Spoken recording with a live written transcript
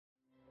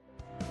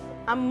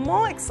I'm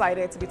more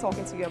excited to be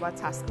talking to you about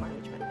task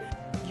management.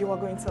 You are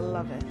going to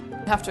love it.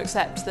 We have to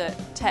accept that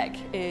tech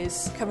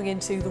is coming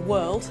into the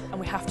world and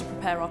we have to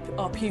prepare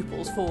our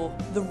pupils for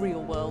the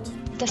real world.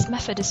 This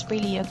method is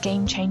really a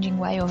game-changing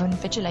way of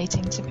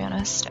invigilating, to be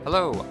honest.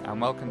 Hello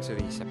and welcome to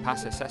the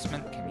Surpass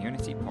Assessment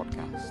Community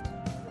Podcast.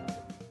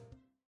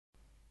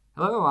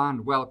 Hello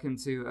and welcome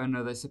to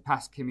another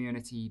Surpass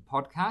Community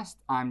Podcast.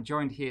 I'm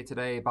joined here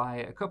today by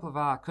a couple of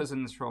our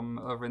cousins from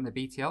over in the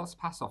BTL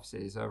Surpass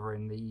offices over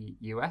in the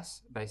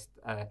US, based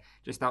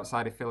just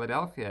outside of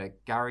Philadelphia.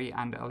 Gary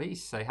and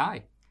Elise, say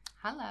hi.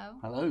 Hello.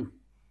 Hello.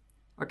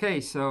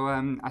 Okay, so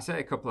I say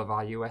a couple of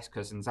our US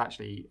cousins.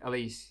 Actually,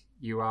 Elise,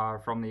 you are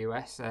from the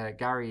US.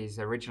 Gary is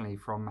originally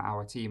from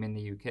our team in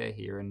the UK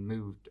here and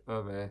moved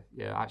over,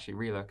 actually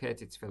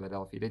relocated to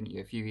Philadelphia, didn't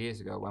you, a few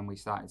years ago when we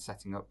started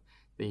setting up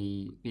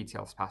the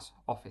BTL Surpass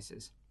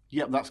offices.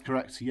 Yep, that's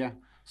correct. Yeah,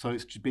 so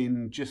it's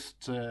been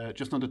just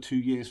under 2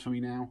 years for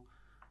me now.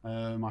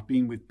 I've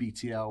been with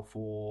BTL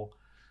for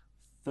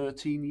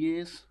 13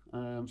 years,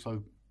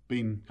 so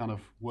been kind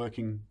of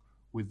working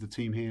with the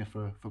team here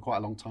for quite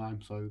a long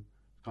time. So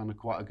kind of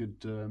quite a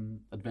good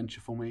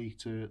adventure for me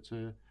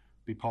to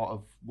be part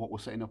of what we're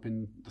setting up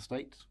in the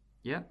States.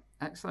 Yeah,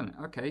 excellent.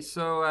 Okay,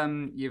 so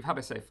you've had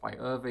a safe flight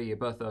over. You're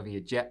both over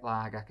your jet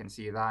lag. I can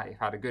see that. You've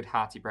had a good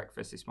hearty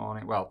breakfast this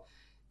morning. Well,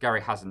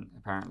 Gary hasn't,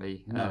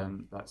 apparently. No.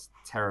 That's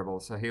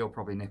terrible. So he'll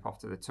probably nip off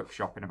to the tuck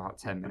shop in about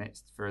 10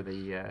 minutes for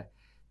the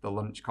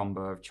lunch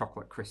combo of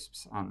chocolate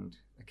crisps and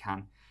a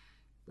can.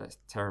 That's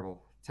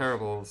terrible.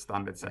 Terrible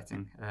standard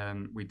setting.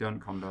 We don't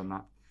condone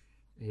that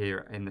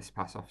here in the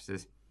Surpass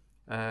offices.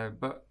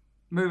 But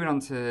moving on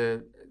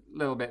to a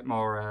little bit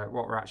more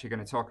what we're actually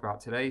going to talk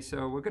about today.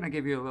 So we're going to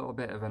give you a little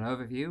bit of an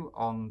overview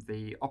on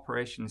the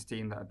operations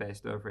team that are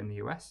based over in the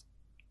US.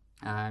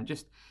 And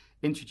just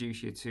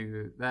introduce you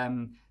to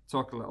them,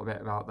 talk a little bit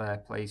about their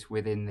place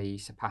within the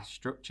Surpass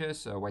structure.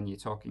 So when you're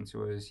talking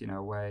to us,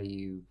 where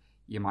you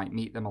might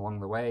meet them along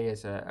the way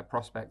as a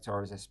prospect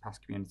or as a Surpass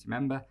community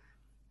member.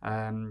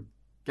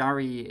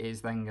 Gary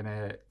is then going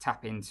to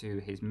tap into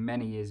his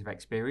many years of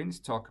experience,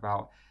 talk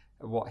about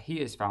what he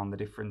has found the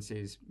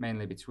differences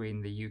mainly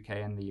between the UK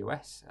and the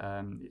US.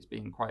 It's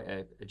been quite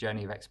a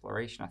journey of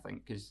exploration, I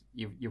think, because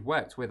you've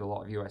worked with a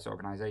lot of US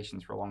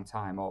organizations for a long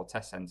time, or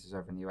test centers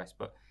over in the US,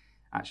 but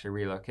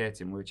actually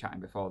relocating, we were chatting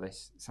before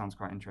this, sounds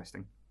quite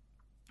interesting.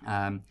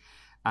 And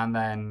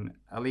then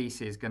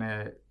Elise is going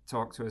to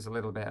talk to us a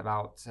little bit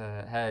about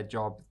her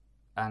job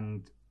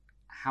and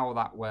how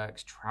that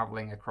works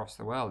traveling across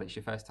the world. It's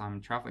your first time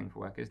traveling for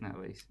work, isn't it,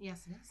 Elise?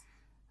 Yes, it is.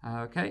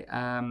 Okay,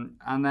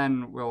 and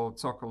then we'll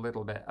talk a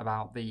little bit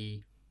about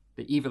the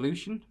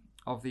evolution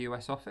of the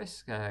US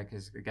office,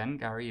 because again,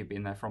 Gary, you've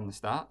been there from the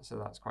start, so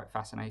that's quite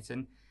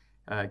fascinating.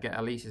 Get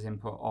Elise's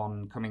input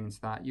on coming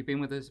into that. You've been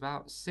with us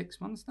about 6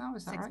 months now,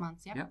 is that right? 6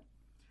 months, yeah. Yep.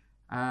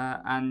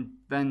 And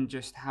then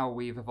just how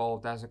we've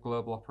evolved as a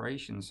global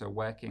operation, so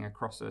working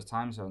across those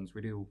time zones.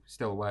 We do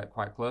still work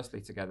quite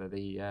closely together,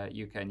 the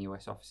UK and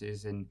US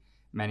offices, in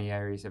many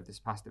areas of this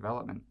past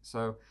development.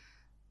 So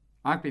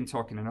I've been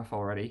talking enough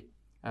already.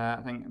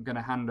 I think I'm going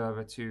to hand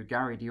over to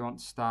Gary. Do you want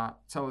to start?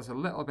 Tell us a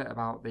little bit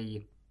about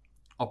the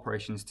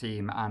operations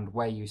team and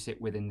where you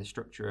sit within the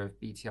structure of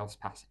BTL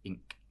Surpass Inc.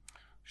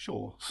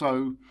 Sure.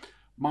 So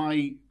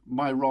my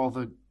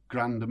rather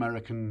grand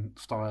American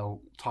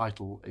style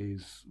title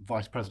is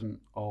Vice President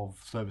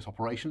of Service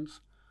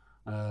Operations.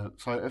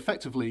 So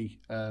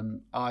effectively,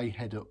 I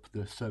head up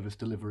the service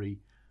delivery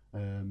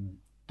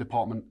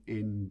department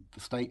in the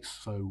States.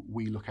 So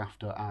we look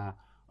after our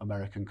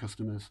American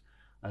customers.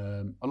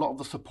 A lot of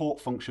the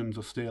support functions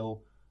are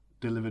still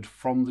delivered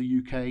from the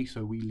UK.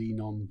 So we lean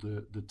on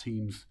the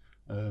teams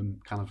kind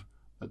of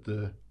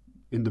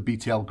in the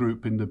BTL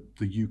group in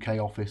the UK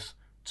office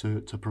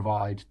to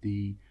provide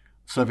the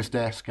service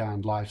desk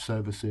and live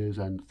services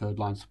and third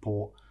line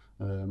support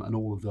and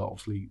all of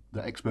obviously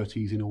the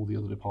expertise in all the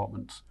other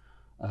departments.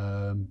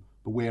 But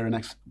we're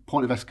a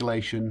point of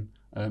escalation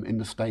in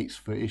the States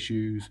for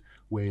issues.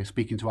 We're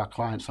speaking to our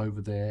clients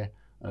over there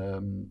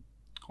on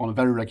a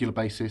very regular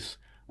basis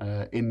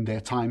in their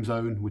time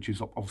zone, which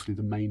is obviously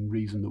the main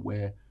reason that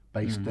we're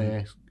based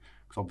there,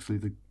 because obviously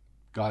the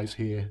guys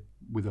here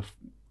with a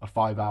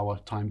 5-hour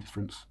time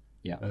difference.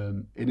 Yeah.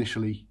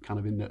 Initially, kind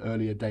of in the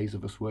earlier days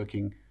of us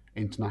working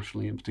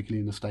internationally, and particularly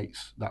in the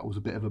States, that was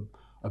a bit of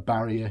a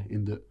barrier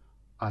in that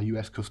our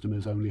US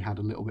customers only had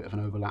a little bit of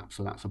an overlap,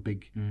 so that's a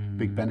big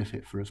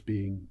benefit for us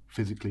being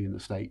physically in the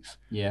States.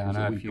 Yeah, I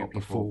know we've got the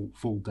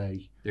full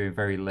day. Doing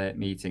very late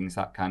meetings,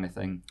 that kind of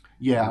thing.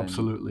 Yeah,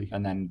 absolutely.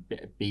 And then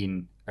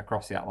being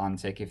across the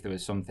Atlantic, if there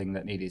was something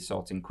that needed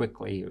sorting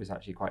quickly, it was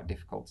actually quite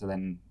difficult to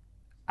then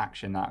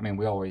action that. I mean,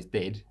 we always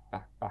did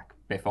back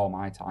before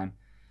my time.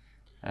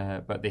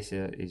 But this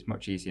is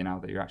much easier now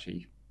that you're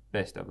actually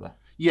based over there.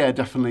 Yeah,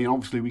 definitely.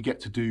 Obviously, we get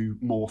to do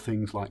more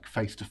things like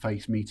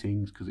face-to-face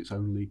meetings because it's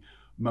only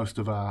most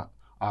of our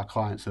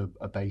clients are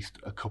based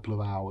a couple of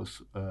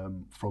hours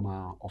from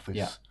our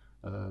office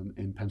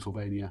in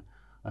Pennsylvania.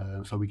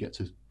 So we get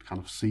to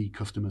kind of see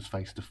customers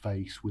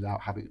face-to-face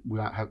without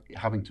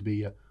having to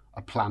be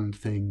a planned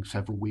thing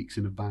several weeks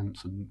in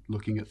advance, and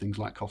looking at things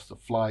like cost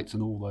of flights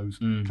and all those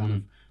kind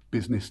of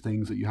business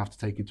things that you have to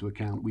take into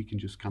account. We can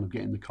just kind of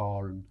get in the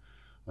car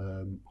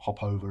and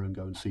hop over and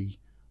go and see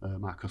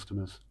our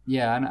customers.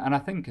 Yeah, and I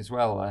think as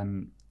well,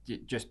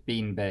 just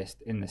being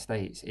based in the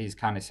States is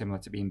kind of similar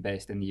to being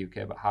based in the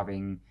UK, but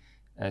having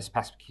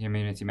SPAS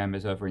community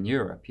members over in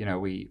Europe. You know,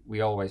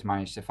 we always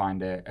managed to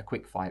find a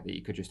quick flight that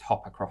you could just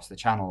hop across the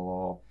channel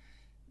or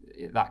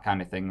that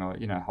kind of thing, or,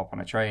 you know, hop on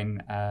a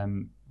train.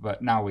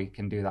 But now we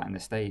can do that in the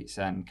States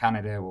and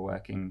Canada. We're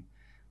working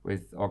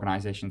with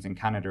organizations in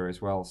Canada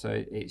as well. So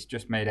it's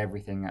just made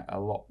everything a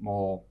lot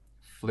more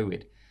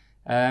fluid.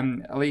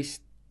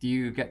 Elise, do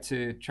you get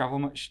to travel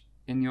much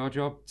in your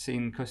job,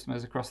 seeing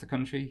customers across the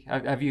country?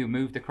 Have you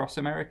moved across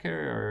America,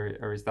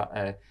 or is that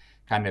a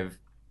kind of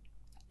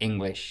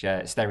English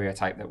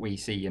stereotype that we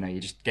see? You know, you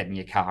just get in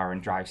your car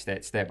and drive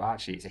state to state, but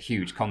actually it's a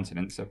huge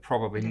continent, so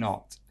probably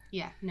not.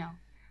 Yeah, no.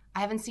 I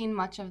haven't seen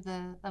much of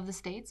the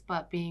States,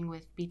 but being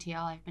with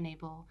BTL, I've been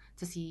able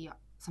to see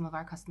some of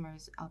our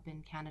customers up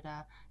in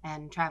Canada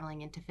and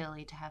traveling into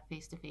Philly to have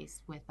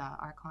face-to-face with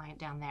our client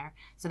down there.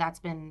 So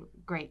that's been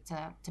great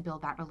to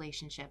build that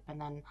relationship.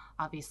 And then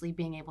obviously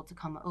being able to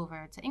come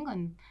over to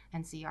England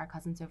and see our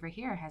cousins over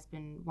here has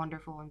been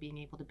wonderful, and being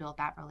able to build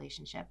that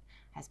relationship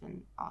has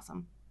been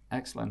awesome.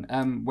 Excellent.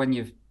 When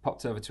you've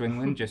popped over to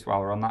England, just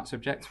while we're on that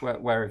subject,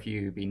 where have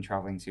you been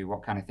traveling to?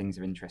 What kind of things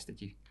have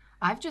interested you?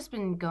 I've just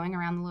been going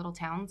around the little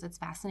towns. It's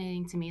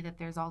fascinating to me that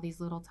there's all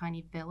these little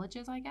tiny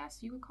villages, I guess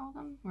you would call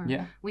them. Or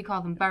yeah. We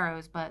call them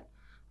boroughs, but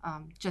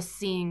just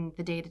seeing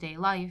the day-to-day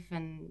life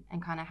and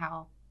kind of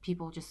how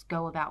people just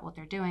go about what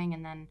they're doing.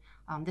 And then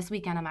this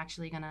weekend I'm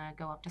actually going to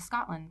go up to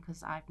Scotland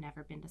because I've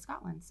never been to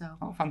Scotland. So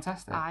oh,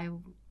 fantastic. I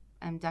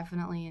am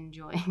definitely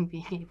enjoying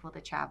being able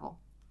to travel.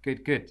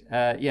 Good.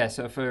 Yeah,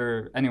 so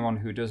for anyone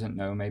who doesn't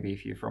know, maybe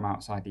if you're from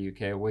outside the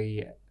UK,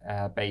 we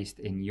are based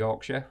in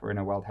Yorkshire. We're in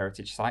a World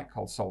Heritage Site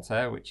called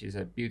Saltaire, which is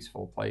a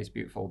beautiful place,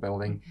 beautiful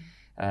building.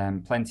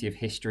 Plenty of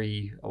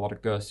history, a lot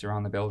of ghosts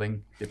around the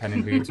building,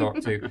 depending who you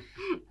talk to.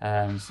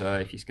 So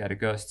if you're scared of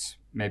ghosts,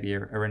 maybe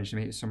arrange to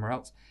meet us somewhere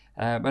else.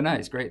 But no,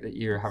 it's great that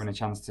you're having a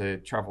chance to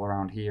travel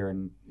around here.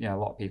 And, you know,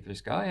 a lot of people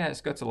just go, oh, yeah, let's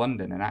go to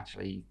London. And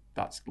actually,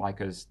 that's like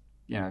us,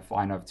 you know,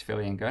 flying over to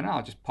Philly and going, oh,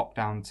 I'll just pop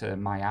down to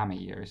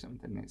Miami or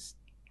something.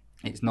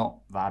 It's not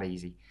that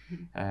easy.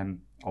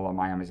 Although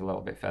Miami's a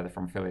little bit further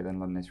from Philly than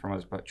London is from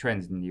us, but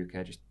trains in the UK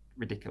are just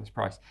ridiculous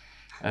price.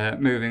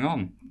 Moving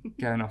on,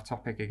 going off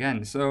topic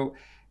again. So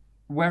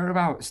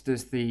whereabouts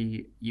does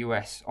the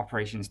US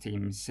operations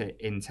team sit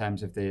in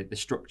terms of the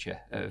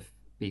structure of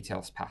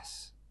BTL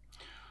SPAS?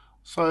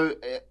 So,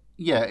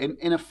 yeah,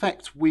 in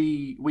effect,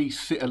 we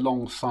sit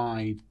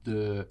alongside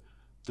the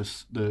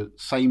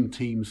same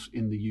teams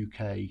in the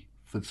UK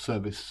for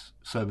service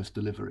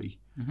delivery.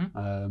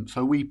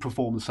 So we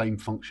perform the same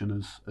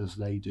function as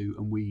they do,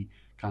 and we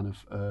kind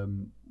of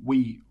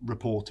we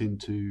report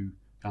into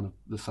kind of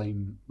the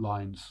same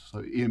lines.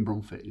 So Ian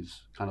Brumfitt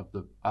is kind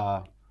of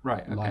our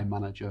line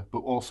manager, but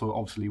also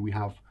obviously we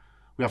have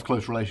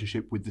close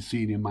relationship with the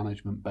senior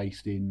management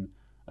based in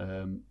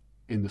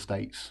the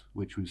States,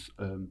 which was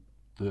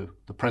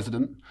the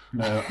president,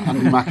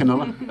 Andy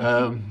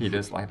McAnullah. He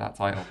does like that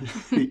title.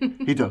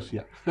 He does,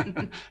 yeah.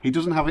 He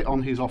doesn't have it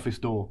on his office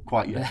door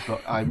quite yet,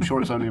 but I'm sure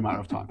it's only a matter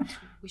of time.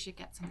 We should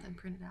get something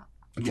printed out.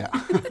 Yeah.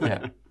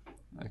 Yeah.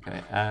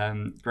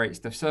 Okay. Great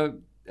stuff. So,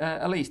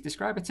 Elise,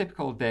 describe a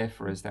typical day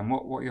for us then.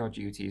 What are your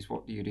duties?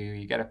 What do?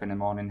 You get up in the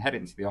morning, head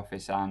into the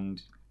office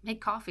and... Make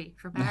coffee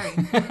for Barry.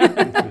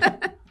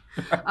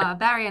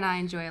 Barry and I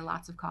enjoy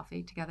lots of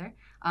coffee together.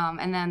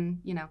 And then,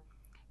 you know,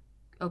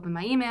 open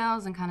my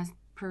emails and kind of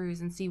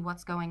peruse and see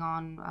what's going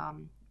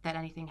on, that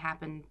anything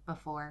happened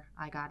before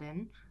I got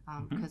in,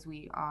 because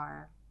we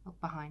are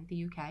behind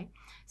the UK.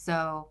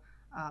 So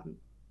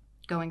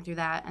going through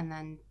that, and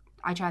then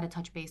I try to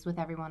touch base with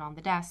everyone on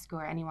the desk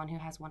or anyone who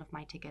has one of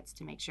my tickets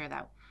to make sure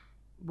that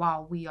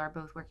while we are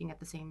both working at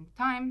the same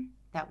time,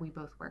 that we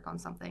both work on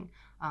something.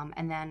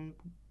 And then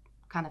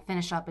kind of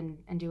finish up and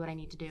do what I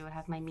need to do. I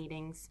have my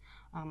meetings.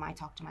 I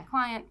talk to my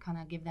client, kind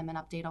of give them an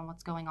update on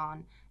what's going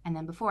on. And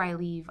then before I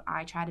leave,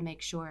 I try to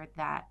make sure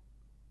that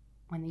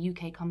when the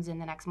UK comes in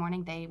the next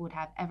morning, they would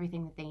have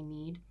everything that they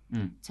need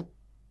to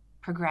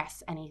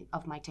progress any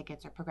of my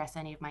tickets or progress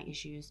any of my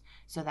issues,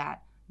 so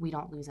that we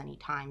don't lose any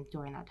time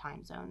during that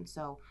time zone.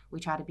 So we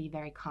try to be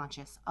very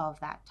conscious of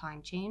that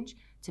time change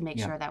to make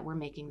sure that we're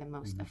making the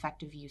most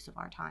effective use of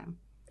our time.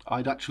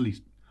 I'd actually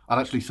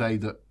say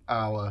that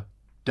our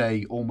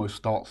day almost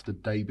starts the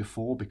day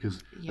before,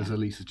 because as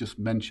Elise has just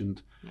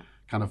mentioned,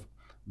 kind of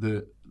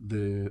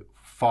the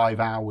 5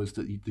 hours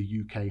that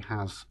the UK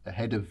has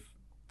ahead of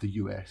the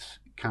US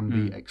can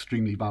be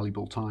extremely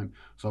valuable time.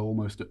 So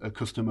almost a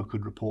customer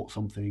could report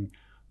something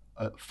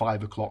at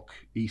 5 o'clock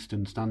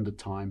Eastern Standard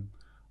Time,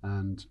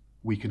 and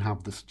we can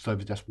have the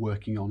service desk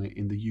working on it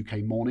in the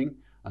UK morning,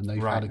 and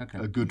they've had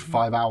a good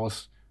 5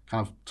 hours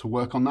kind of to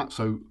work on that.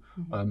 So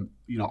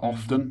you know,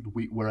 often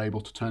we're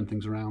able to turn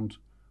things around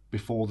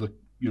before the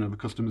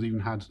customers even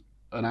had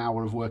an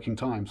hour of working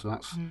time. So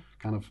that's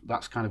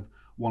kind of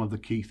one of the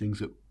key things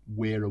that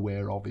we're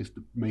aware of is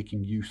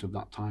making use of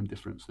that time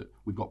difference, that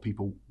we've got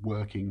people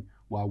working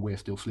while we're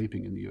still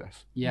sleeping in the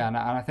US. Yeah, and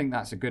I think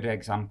that's a good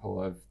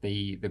example of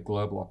the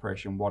global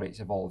operation, what it's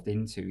evolved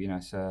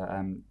into. So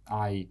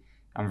I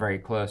am very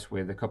close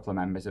with a couple of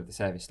members of the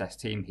service desk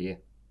team here,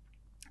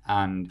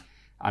 and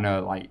I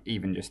know, like,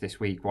 even just this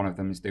week, one of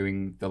them is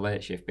doing the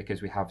late shift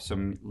because we have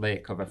some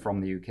late cover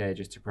from the UK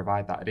just to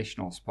provide that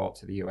additional support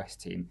to the US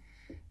team,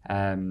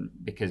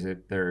 because of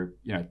their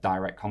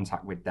direct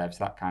contact with devs,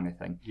 that kind of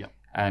thing. Yeah.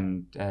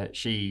 And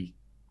she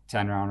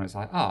turned around and was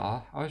like,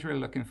 I was really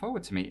looking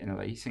forward to meeting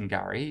Elise and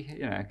Gary,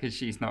 because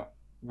she's not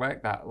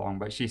worked that long,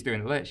 but she's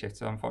doing the late shift,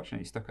 so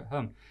unfortunately stuck at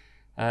home.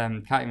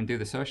 Can't even do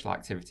the social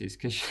activities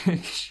because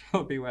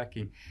she'll be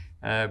working,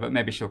 but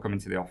maybe she'll come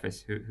into the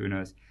office. Who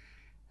knows?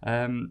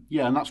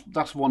 Yeah, and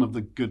that's one of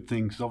the good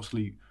things.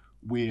 Obviously,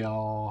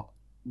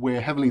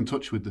 we're heavily in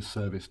touch with the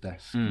service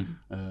desk,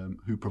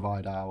 who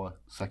provide our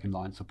second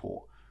line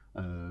support.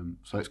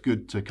 So it's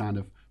good to kind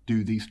of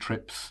do these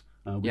trips.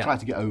 We try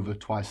to get over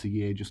twice a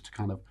year just to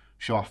kind of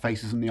show our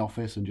faces in the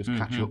office and just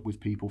catch up with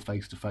people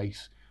face to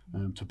face,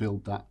 to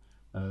build that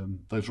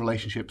those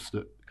relationships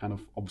that kind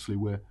of obviously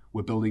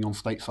we're building on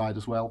stateside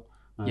as well.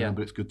 But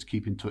it's good to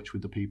keep in touch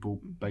with the people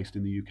based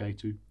in the UK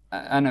too.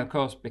 And of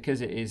course,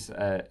 because it is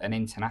an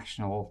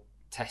international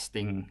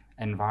testing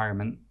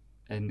environment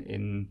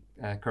in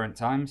current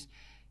times,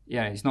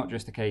 it's not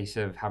just a case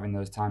of having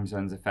those time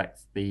zones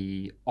affect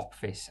the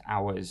office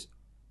hours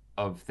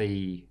of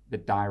the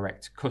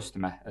direct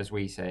customer, as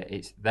we say.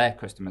 It's their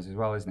customers as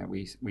well, isn't it?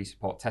 We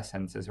support test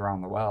centres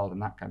around the world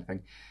and that kind of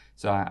thing.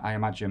 So I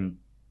imagine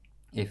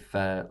if,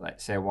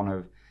 let's say, one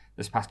of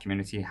the SPAS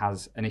community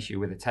has an issue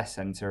with a test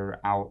centre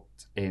out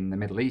in the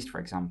Middle East, for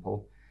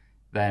example,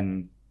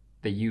 then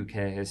the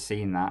UK has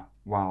seen that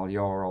while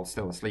you're all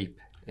still asleep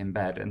in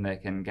bed, and they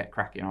can get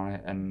cracking on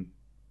it. And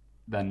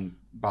then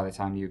by the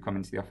time you come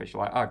into the office,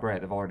 you're like, oh,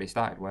 great, they've already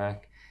started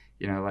work.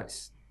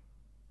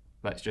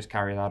 Let's just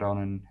carry that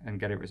on and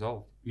get it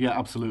resolved. Yeah,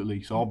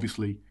 absolutely. So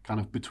obviously, kind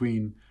of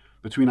between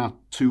our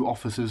two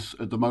offices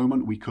at the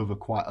moment, we cover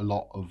quite a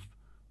lot of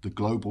the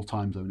global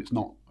time zone.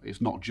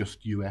 It's not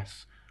just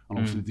US, and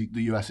obviously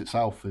the US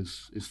itself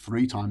is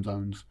 3 time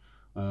zones.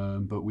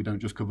 But we don't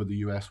just cover the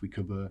US; we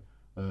cover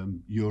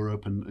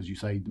Europe, and as you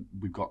say,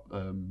 we've got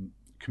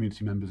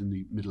community members in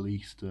the Middle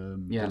East,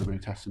 delivering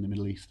tests in the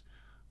Middle East,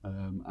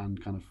 and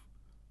kind of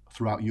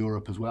throughout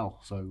Europe as well.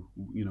 So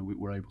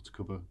we're able to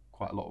cover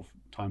quite a lot of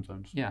time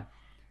zones. Yeah.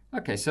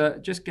 Okay, so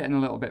just getting a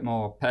little bit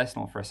more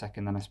personal for a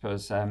second then, I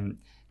suppose.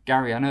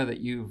 Gary, I know that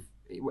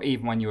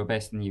even when you were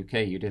based in the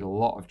UK, you did a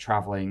lot of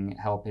travelling,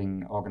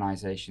 helping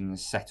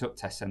organisations set up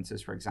test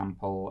centres, for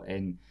example,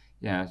 in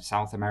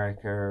South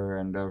America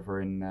and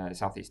over in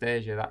Southeast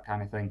Asia, that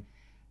kind of thing.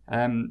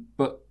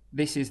 But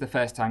this is the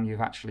first time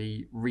you've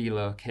actually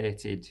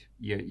relocated,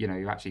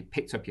 you've actually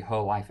picked up your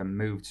whole life and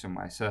moved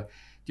somewhere. So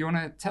do you want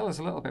to tell us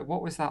a little bit,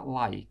 what was that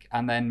like?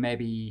 And then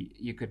maybe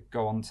you could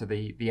go on to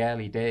the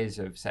early days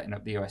of setting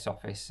up the US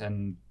office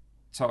and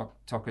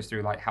talk us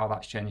through like how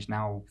that's changed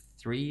now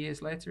 3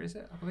 years later, is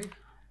it, I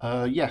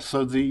believe? Yes.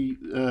 So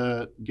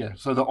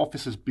the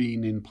office has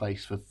been in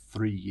place for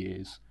 3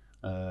 years.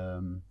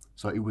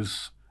 So it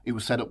was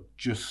set up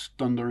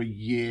just under a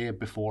year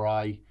before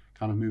I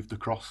kind of moved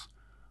across.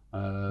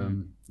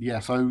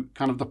 So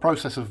kind of the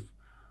process of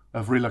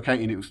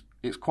relocating,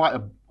 it's quite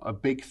a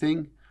big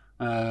thing,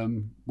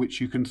 which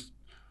you can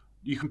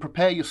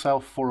prepare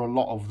yourself for a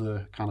lot of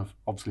the kind of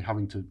obviously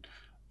having to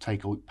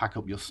pack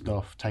up your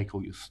stuff, take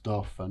all your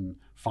stuff and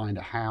find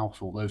a house,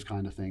 all those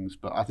kind of things.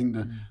 But I think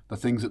the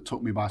things that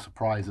took me by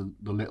surprise are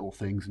the little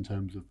things in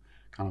terms of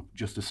kind of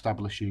just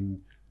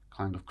establishing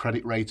kind of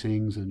credit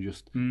ratings and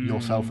just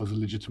yourself as a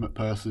legitimate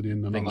person in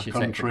another things you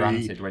country. Take for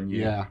granted when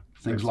you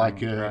things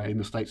like in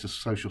the States, a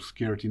social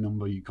security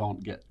number. You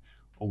can't get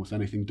almost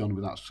anything done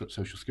without a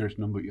social security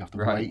number. You have to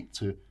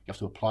you have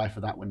to apply for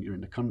that when you're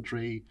in the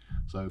country.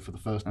 So for the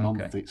first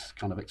month, it's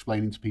kind of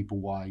explaining to people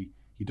why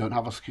you don't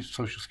have a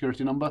social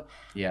security number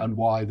and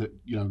why that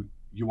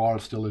you are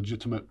still a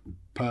legitimate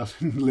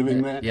person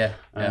living there.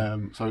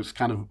 So it's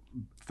kind of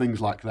things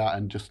like that,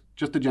 and just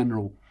the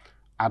general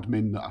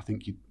admin that I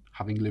think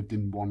having lived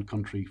in one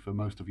country for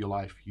most of your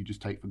life, you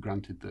just take for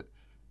granted that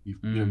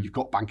you've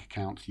got bank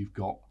accounts, you've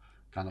got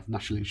kind of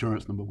national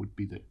insurance number would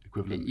be the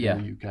equivalent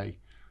in the UK.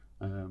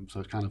 So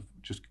it's kind of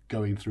just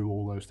going through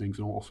all those things,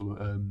 and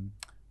also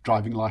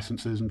driving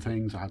licenses and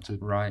things. I had to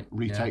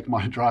retake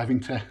my driving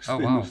test. Oh,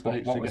 in the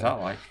States. What was that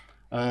like?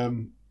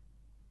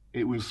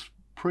 It was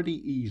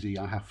pretty easy,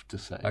 I have to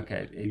say.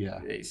 Okay,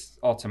 it's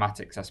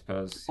automatics, I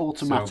suppose.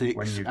 Automatics. So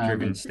when you've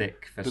driven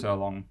stick for so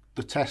long.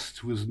 The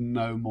test was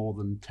no more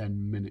than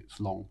 10 minutes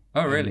long.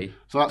 Oh, really?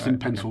 So that's in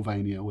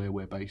Pennsylvania, where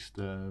we're based.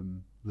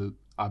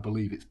 I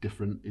believe it's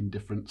different in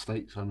different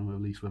states. I don't know,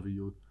 at least whether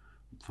you're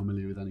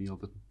familiar with any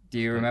other. Do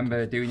you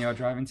remember doing your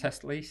driving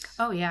test, Lise?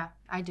 Oh, yeah,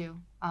 I do.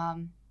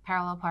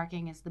 Parallel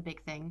parking is the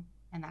big thing,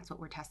 and that's what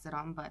we're tested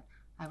on. But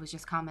I was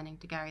just commenting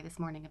to Gary this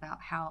morning about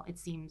how it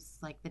seems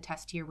like the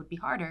test here would be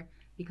harder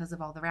because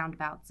of all the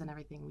roundabouts and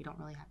everything. We don't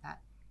really have that.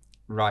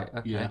 Right.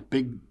 Okay. Yeah,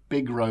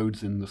 big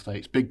roads in the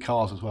States, big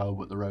cars as well,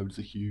 but the roads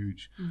are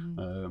huge.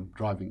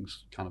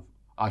 Driving's kind of,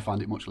 I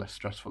find it much less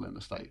stressful in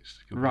the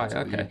States compared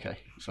to the UK.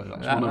 So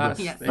that's one of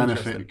the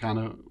benefit, kind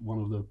of one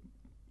of the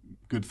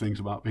good things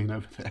about being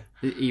over there.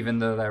 Even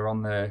though they're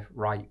on the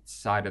right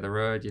side of the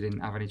road, you didn't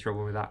have any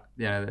trouble with that?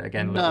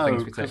 Again, little no,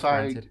 things we take for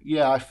granted.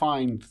 I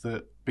find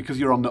that because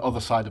you're on the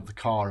other side of the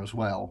car as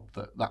well,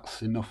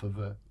 that's enough of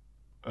a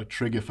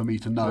trigger for me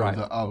to know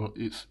that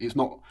it's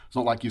not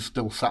like you're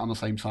still sat on the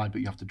same side,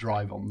 but you have to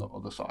drive on the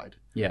other side.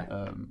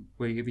 Yeah.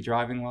 Will you be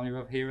driving while you're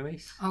over here,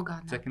 Elise? Oh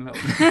God, no. Taking a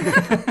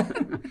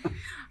little.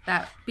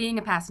 That being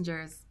a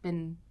passenger has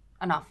been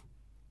enough.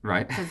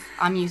 Right. Because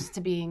I'm used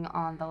to being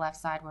on the left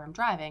side where I'm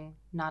driving,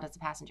 not as a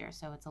passenger,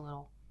 so it's a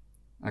little.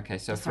 Okay,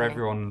 so discerning. for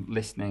everyone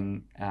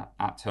listening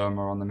at home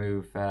or on the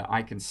move,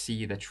 I can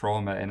see the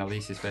trauma in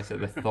Elise's face at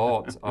the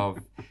thought of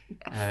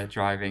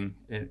driving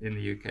in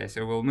the UK.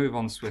 So we'll move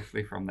on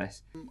swiftly from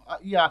this.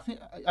 I think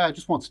I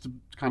just wanted to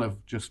kind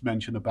of just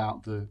mention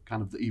about the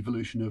kind of the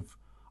evolution of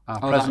our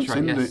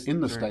presence in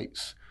the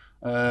States.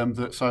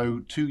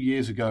 So 2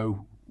 years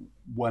ago,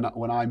 when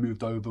I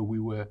moved over, we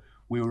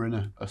were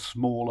in a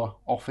smaller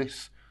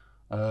office,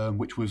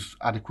 which was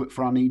adequate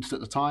for our needs at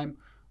the time,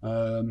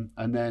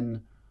 and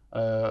then.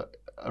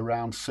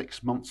 Around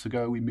 6 months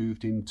ago, we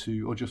moved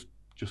into, or just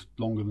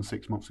longer than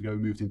 6 months ago, we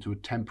moved into a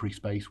temporary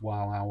space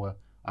while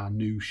our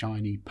new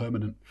shiny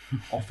permanent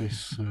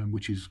office,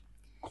 which is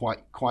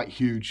quite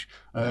huge,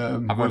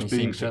 I've was only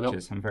being seen set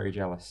pictures. up. I'm very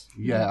jealous.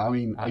 Yeah, I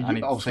mean, I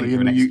need obviously to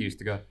think of an excuse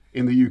to go.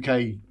 In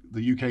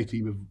the UK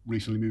team have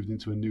recently moved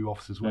into a new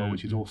office as well,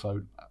 which is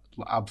also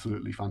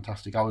absolutely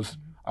fantastic. I was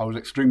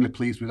extremely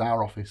pleased with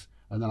our office,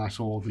 and then I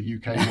saw the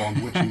UK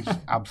one, which is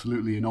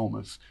absolutely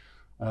enormous.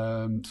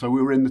 So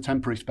we were in the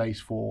temporary space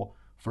for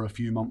a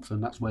few months,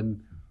 and that's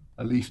when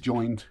Elise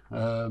joined.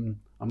 I'm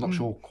not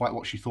sure quite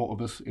what she thought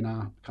of us in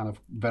our kind of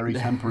very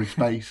temporary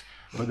space,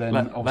 but then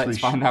obviously let's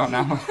find out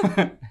now.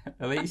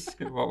 Elise,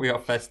 what were your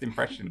first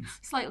impressions?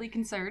 Slightly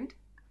concerned.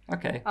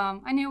 Okay.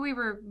 I knew we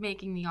were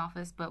making the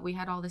office, but we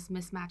had all this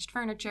mismatched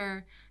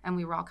furniture, and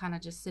we were all kind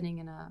of just sitting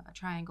in a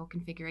triangle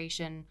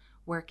configuration,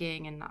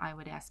 working, and I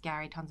would ask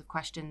Gary tons of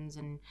questions,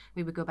 and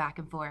we would go back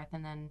and forth,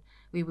 and then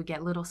we would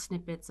get little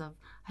snippets of,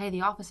 hey,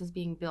 the office is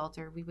being built,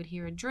 or we would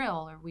hear a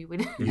drill, or we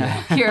would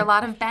hear a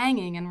lot of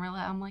banging, and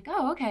I'm like,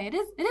 oh, okay, it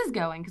is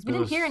going, because we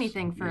didn't hear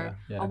anything for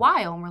a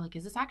while, and we're like,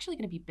 is this actually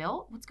going to be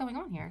built? What's going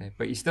on here? Okay,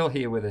 but you're still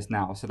here with us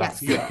now, so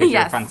that's yes. good, because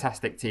you're a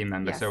fantastic team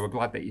member, so we're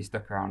glad that you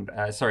stuck around.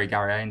 Sorry,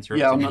 Gary, I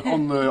interrupted you.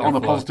 Yeah, on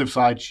the positive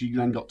side, she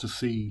then got to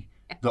see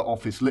the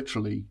office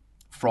literally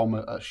from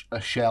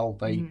a shell.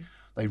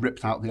 They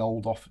ripped out the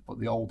old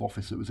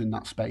office that was in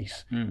that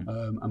space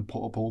and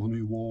put up all the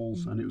new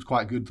walls, and it was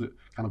quite good that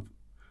kind of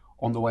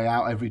on the way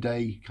out every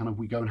day, kind of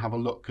we go and have a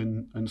look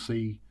and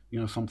see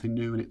something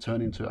new, and it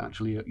turned into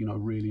actually a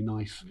really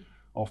nice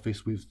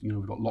office with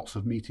we've got lots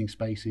of meeting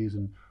spaces,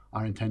 and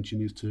our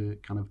intention is to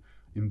kind of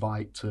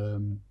invite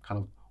kind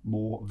of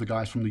more of the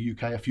guys from the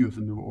UK. A few of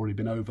them have already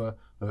been over,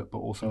 but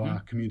also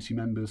our community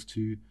members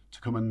to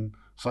come and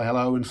say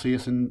hello and see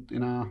us in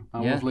our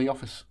lovely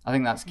office. I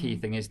think that's the key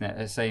thing, isn't it?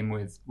 The same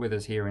with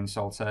us here in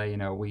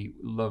Saltaire. We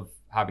love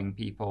having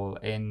people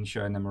in,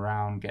 showing them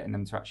around, getting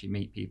them to actually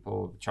meet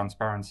people.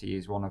 Transparency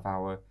is one of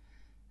our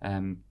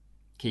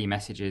key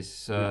messages.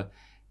 So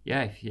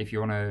if you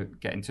want to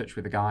get in touch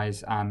with the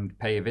guys and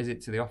pay a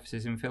visit to the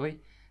offices in Philly,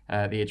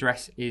 the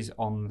address is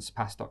on the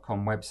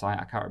surpass.com website.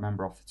 I can't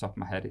remember off the top of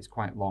my head. It's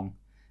quite long.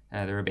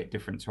 They're a bit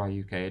different to our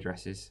UK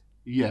addresses.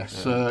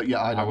 Yes,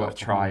 I will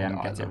try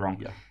and get either. it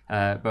wrong.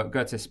 Yeah. But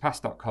go to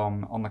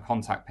surpass.com. On the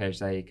contact page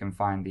there, you can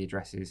find the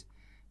addresses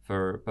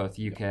for both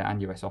UK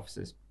and US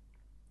offices.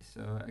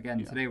 So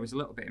again, today was a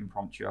little bit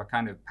impromptu. I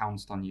kind of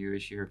pounced on you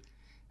as you're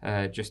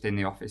just in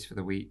the office for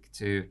the week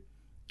to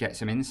get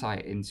some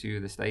insight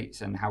into the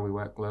States and how we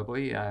work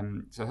globally.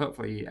 So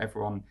hopefully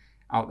everyone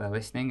out there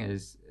listening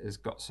has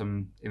got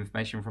some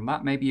information from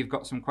that. Maybe you've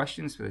got some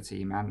questions for the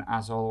team, and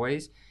as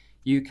always,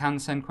 you can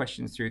send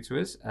questions through to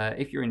us.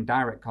 If you're in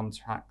direct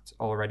contact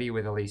already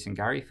with Elise and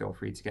Gary, feel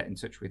free to get in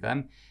touch with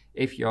them.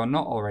 If you're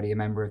not already a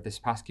member of the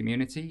Surpass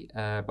community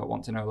but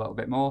want to know a little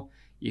bit more,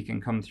 you can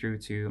come through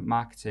to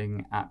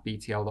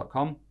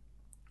marketing@btl.com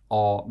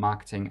or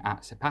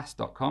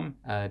marketing@surpass.com,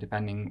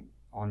 depending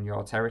on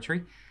your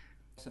territory.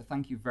 So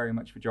thank you very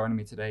much for joining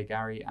me today,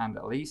 Gary and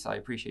Elise. I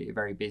appreciate you're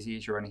very busy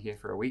as you're only here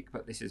for a week,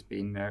 but this has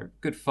been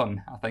good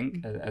fun, I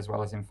think, as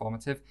well as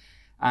informative.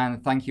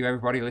 And thank you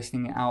everybody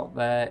listening out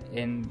there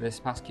in the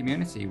Surpass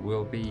community.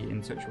 We'll be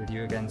in touch with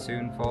you again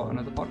soon for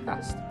another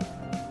podcast.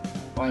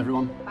 Bye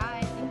everyone.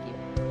 Bye, thank you.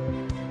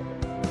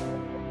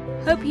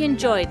 Hope you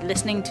enjoyed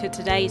listening to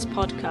today's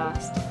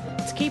podcast.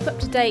 To keep up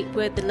to date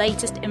with the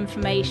latest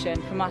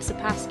information from our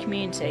Surpass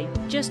community,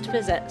 just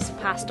visit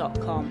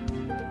surpass.com.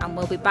 And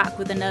we'll be back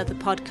with another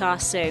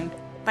podcast soon.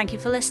 Thank you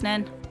for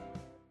listening.